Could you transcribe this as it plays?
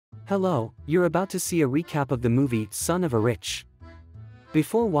Hello, you're about to see a recap of the movie Son of a Rich.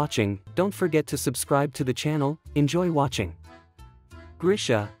 Before watching, don't forget to subscribe to the channel. Enjoy watching.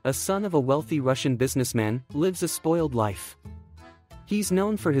 Grisha, a son of a wealthy Russian businessman, lives a spoiled life. He's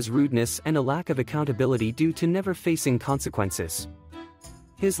known for his rudeness and a lack of accountability due to never facing consequences.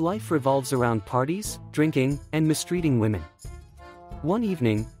 His life revolves around parties, drinking, and mistreating women. One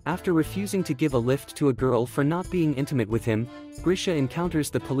evening, after refusing to give a lift to a girl for not being intimate with him, Grisha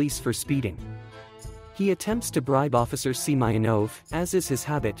encounters the police for speeding. He attempts to bribe Officer Semyonov, as is his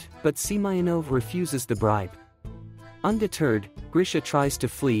habit, but Semyonov refuses the bribe. Undeterred, Grisha tries to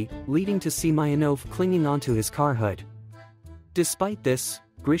flee, leading to Semyonov clinging onto his car hood. Despite this,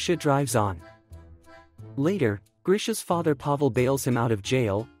 Grisha drives on. Later, Grisha's father Pavel bails him out of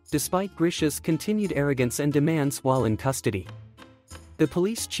jail, despite Grisha's continued arrogance and demands while in custody. The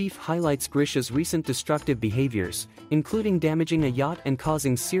police chief highlights Grisha's recent destructive behaviors, including damaging a yacht and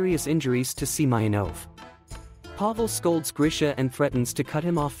causing serious injuries to Semyonov. Pavel scolds Grisha and threatens to cut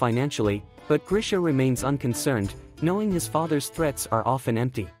him off financially, but Grisha remains unconcerned, knowing his father's threats are often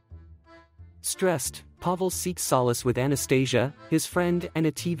empty. Stressed, Pavel seeks solace with Anastasia, his friend and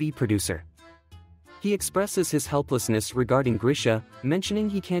a TV producer. He expresses his helplessness regarding Grisha, mentioning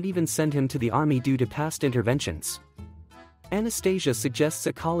he can't even send him to the army due to past interventions. Anastasia suggests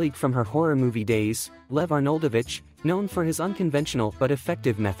a colleague from her horror movie days, Lev Arnoldovich, known for his unconventional but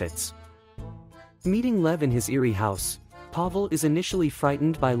effective methods. Meeting Lev in his eerie house, Pavel is initially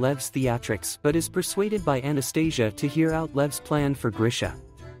frightened by Lev's theatrics but is persuaded by Anastasia to hear out Lev's plan for Grisha.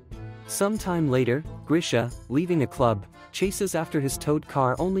 Sometime later, Grisha, leaving a club, chases after his towed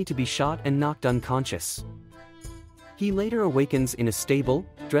car only to be shot and knocked unconscious. He later awakens in a stable,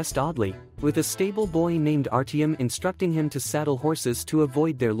 dressed oddly, with a stable boy named Artyom instructing him to saddle horses to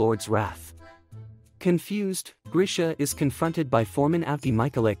avoid their lord's wrath. Confused, Grisha is confronted by foreman Avdy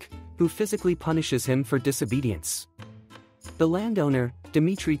Mikhalik, who physically punishes him for disobedience. The landowner,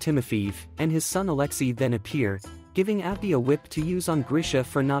 Dmitry Timofeev, and his son Alexei then appear, giving Avdy a whip to use on Grisha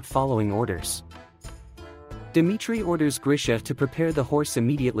for not following orders. Dmitry orders Grisha to prepare the horse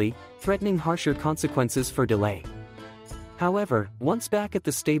immediately, threatening harsher consequences for delay. However, once back at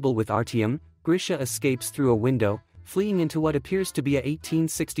the stable with Artyom, Grisha escapes through a window, fleeing into what appears to be a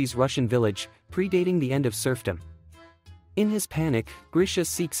 1860s Russian village, predating the end of serfdom. In his panic, Grisha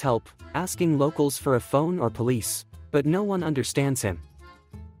seeks help, asking locals for a phone or police, but no one understands him.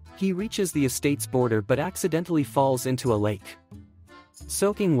 He reaches the estate's border but accidentally falls into a lake.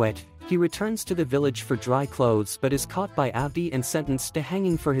 Soaking wet, he returns to the village for dry clothes but is caught by Avdy and sentenced to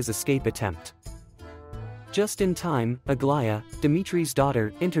hanging for his escape attempt. Just in time, Aglaya, Dmitry's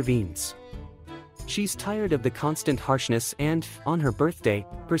daughter, intervenes. She's tired of the constant harshness and, on her birthday,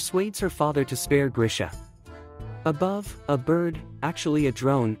 persuades her father to spare Grisha. Above, a bird, actually a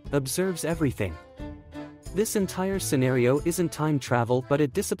drone, observes everything. This entire scenario isn't time travel but a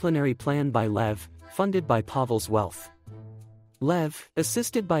disciplinary plan by Lev, funded by Pavel's wealth. Lev,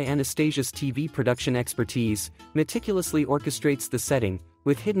 assisted by Anastasia's TV production expertise, meticulously orchestrates the setting,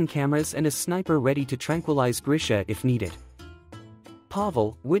 with hidden cameras and a sniper ready to tranquilize Grisha if needed.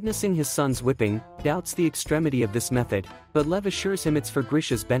 Pavel, witnessing his son's whipping, doubts the extremity of this method, but Lev assures him it's for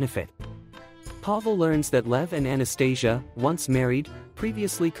Grisha's benefit. Pavel learns that Lev and Anastasia, once married,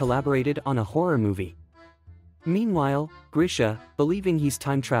 previously collaborated on a horror movie. Meanwhile, Grisha, believing he's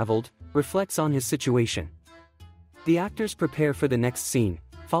time-traveled, reflects on his situation. The actors prepare for the next scene,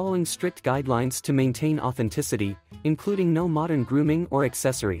 following strict guidelines to maintain authenticity, including no modern grooming or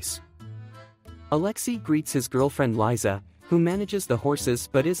accessories. Alexei greets his girlfriend Liza, who manages the horses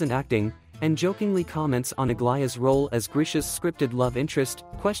but isn't acting, and jokingly comments on Aglaya's role as Grisha's scripted love interest,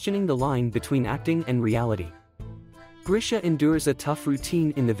 questioning the line between acting and reality. Grisha endures a tough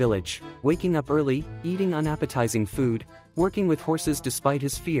routine in the village, waking up early, eating unappetizing food, working with horses despite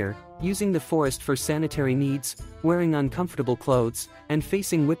his fear, using the forest for sanitary needs, wearing uncomfortable clothes, and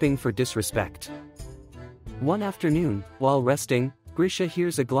facing whipping for disrespect. One afternoon, while resting, Grisha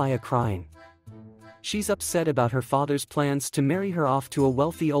hears Aglaya crying. She's upset about her father's plans to marry her off to a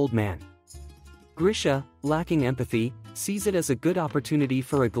wealthy old man. Grisha, lacking empathy, sees it as a good opportunity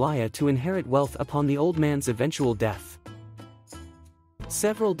for Aglaya to inherit wealth upon the old man's eventual death.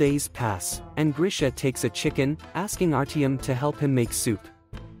 Several days pass, and Grisha takes a chicken, asking Artyom to help him make soup.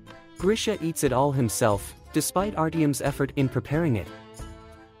 Grisha eats it all himself, despite Artyom's effort in preparing it.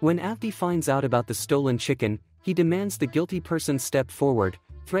 When Avdy finds out about the stolen chicken, he demands the guilty person step forward,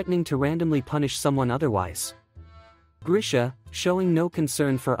 threatening to randomly punish someone otherwise. Grisha, showing no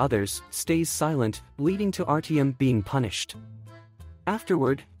concern for others, stays silent, leading to Artyom being punished.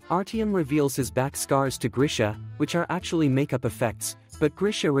 Afterward, Artyom reveals his back scars to Grisha, which are actually makeup effects, but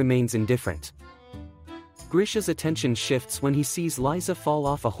Grisha remains indifferent. Grisha's attention shifts when he sees Liza fall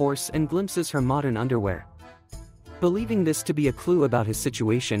off a horse and glimpses her modern underwear. Believing this to be a clue about his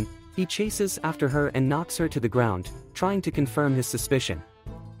situation, he chases after her and knocks her to the ground, trying to confirm his suspicion.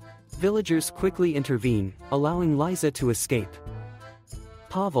 Villagers quickly intervene, allowing Liza to escape.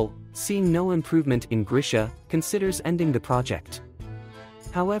 Pavel, seeing no improvement in Grisha, considers ending the project.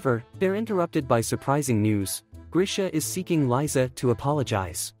 However, they're interrupted by surprising news: Grisha is seeking Liza to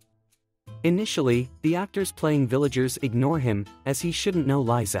apologize. Initially, the actors playing villagers ignore him, as he shouldn't know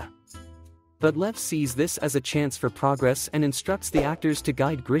Liza. But Lev sees this as a chance for progress and instructs the actors to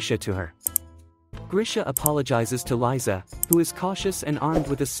guide Grisha to her. Grisha apologizes to Liza, who is cautious and armed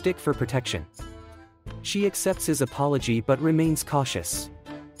with a stick for protection. She accepts his apology but remains cautious.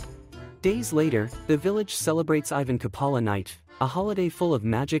 Days later, the village celebrates Ivan Kupala Night, a holiday full of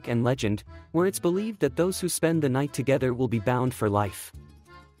magic and legend, where it's believed that those who spend the night together will be bound for life.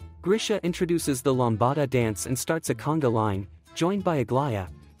 Grisha introduces the lambada dance and starts a conga line, joined by Aglaya,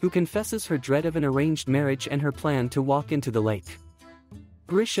 who confesses her dread of an arranged marriage and her plan to walk into the lake.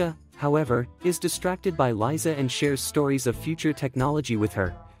 Grisha, however, is distracted by Liza and shares stories of future technology with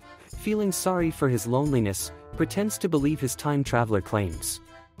her. Feeling sorry for his loneliness, pretends to believe his time traveler claims.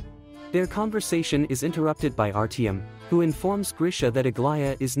 Their conversation is interrupted by Artyom, who informs Grisha that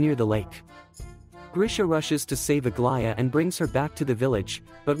Aglaya is near the lake. Grisha rushes to save Aglaya and brings her back to the village,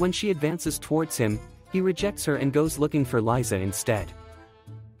 but when she advances towards him, he rejects her and goes looking for Liza instead.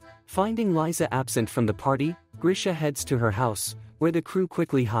 Finding Liza absent from the party, Grisha heads to her house, where the crew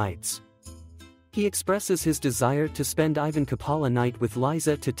quickly hides. He expresses his desire to spend Ivan Kupala Night with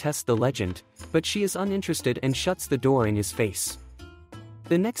Liza to test the legend, but she is uninterested and shuts the door in his face.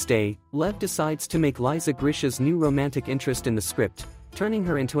 The next day, Lev decides to make Liza Grisha's new romantic interest in the script, turning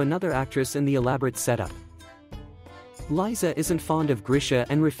her into another actress in the elaborate setup. Liza isn't fond of Grisha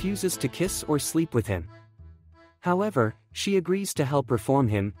and refuses to kiss or sleep with him. However, she agrees to help reform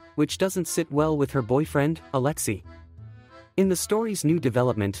him, which doesn't sit well with her boyfriend, Alexei. In the story's new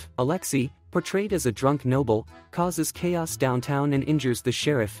development, Alexei, portrayed as a drunk noble, causes chaos downtown and injures the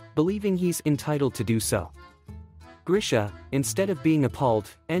sheriff, believing he's entitled to do so. Grisha, instead of being appalled,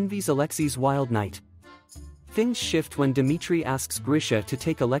 envies Alexei's wild night. Things shift when Dmitri asks Grisha to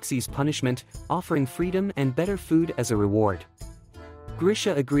take Alexei's punishment, offering freedom and better food as a reward.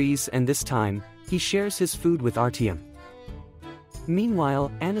 Grisha agrees, and this time, he shares his food with Artyom.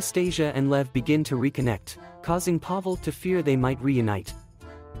 Meanwhile, Anastasia and Lev begin to reconnect, causing Pavel to fear they might reunite.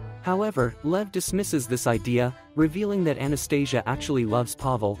 However, Lev dismisses this idea, revealing that Anastasia actually loves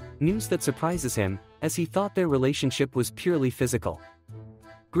Pavel, news that surprises him, as he thought their relationship was purely physical.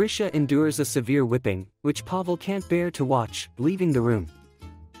 Grisha endures a severe whipping, which Pavel can't bear to watch, leaving the room.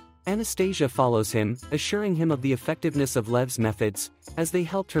 Anastasia follows him, assuring him of the effectiveness of Lev's methods, as they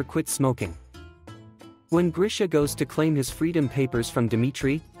helped her quit smoking. When Grisha goes to claim his freedom papers from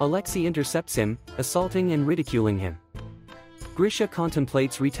Dmitri, Alexei intercepts him, assaulting and ridiculing him. Grisha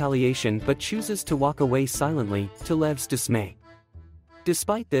contemplates retaliation but chooses to walk away silently, to Lev's dismay.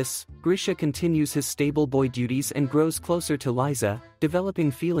 Despite this, Grisha continues his stable boy duties and grows closer to Liza, developing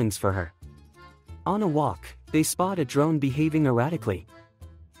feelings for her. On a walk, they spot a drone behaving erratically.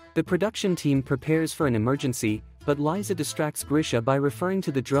 The production team prepares for an emergency, but Liza distracts Grisha by referring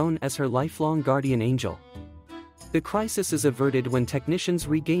to the drone as her lifelong guardian angel. The crisis is averted when technicians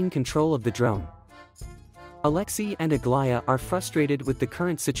regain control of the drone. Alexei and Aglaya are frustrated with the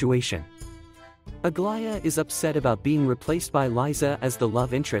current situation. Aglaya is upset about being replaced by Liza as the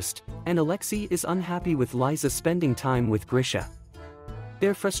love interest, and Alexei is unhappy with Liza spending time with Grisha.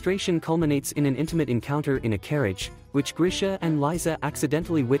 Their frustration culminates in an intimate encounter in a carriage, which Grisha and Liza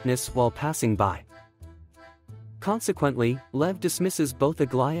accidentally witness while passing by. Consequently, Lev dismisses both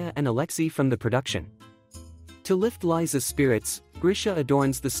Aglaya and Alexei from the production. To lift Liza's spirits, Grisha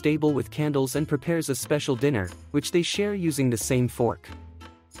adorns the stable with candles and prepares a special dinner, which they share using the same fork.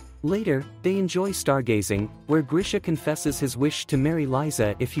 Later, they enjoy stargazing, where Grisha confesses his wish to marry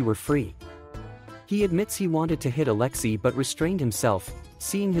Liza if he were free. He admits he wanted to hit Alexei but restrained himself,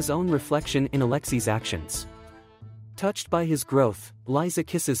 seeing his own reflection in Alexei's actions. Touched by his growth, Liza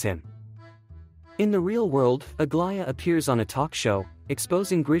kisses him. In the real world, Aglaya appears on a talk show,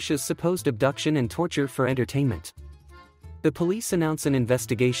 exposing Grisha's supposed abduction and torture for entertainment. The police announce an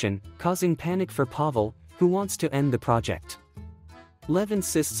investigation, causing panic for Pavel, who wants to end the project. Lev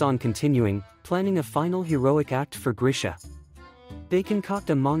insists on continuing, planning a final heroic act for Grisha. They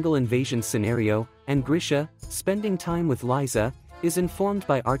concoct a Mongol invasion scenario, and Grisha, spending time with Liza, is informed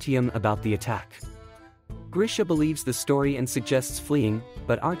by Artyom about the attack. Grisha believes the story and suggests fleeing,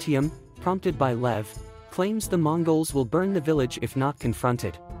 but Artyom, prompted by Lev, claims the Mongols will burn the village if not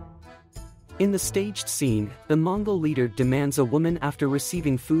confronted. In the staged scene, the Mongol leader demands a woman after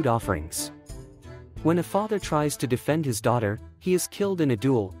receiving food offerings. When a father tries to defend his daughter, he is killed in a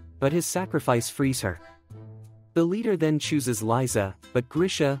duel, but his sacrifice frees her. The leader then chooses Liza, but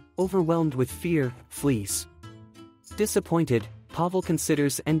Grisha, overwhelmed with fear, flees. Disappointed, Pavel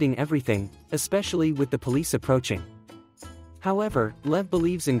considers ending everything, especially with the police approaching. However, Lev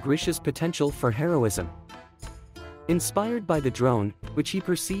believes in Grisha's potential for heroism. Inspired by the drone, which he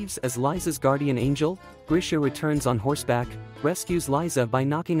perceives as Liza's guardian angel, Grisha returns on horseback, rescues Liza by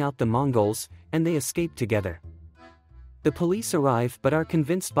knocking out the Mongols, and they escape together. The police arrive but are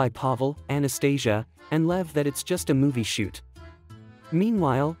convinced by Pavel, Anastasia, and Lev that it's just a movie shoot.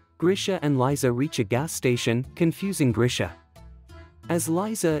 Meanwhile, Grisha and Liza reach a gas station, confusing Grisha. As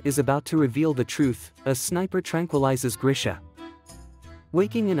Liza is about to reveal the truth, a sniper tranquilizes Grisha.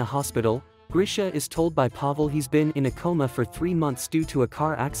 Waking in a hospital, Grisha is told by Pavel he's been in a coma for 3 months due to a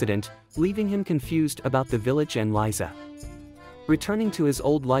car accident, leaving him confused about the village and Liza. Returning to his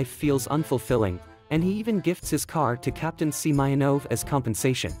old life feels unfulfilling, and he even gifts his car to Captain Semyonov as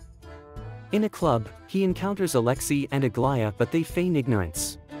compensation. In a club, he encounters Alexei and Aglaya but they feign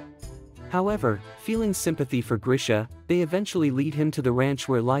ignorance. However, feeling sympathy for Grisha, they eventually lead him to the ranch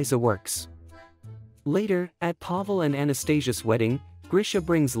where Liza works. Later, at Pavel and Anastasia's wedding, Grisha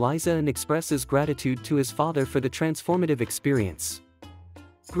brings Liza and expresses gratitude to his father for the transformative experience.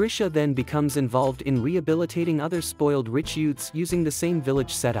 Grisha then becomes involved in rehabilitating other spoiled rich youths using the same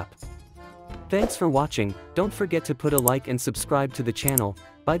village setup. Thanks for watching. Don't forget to put a like and subscribe to the channel.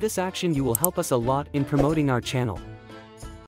 By this action you will help us a lot in promoting our channel.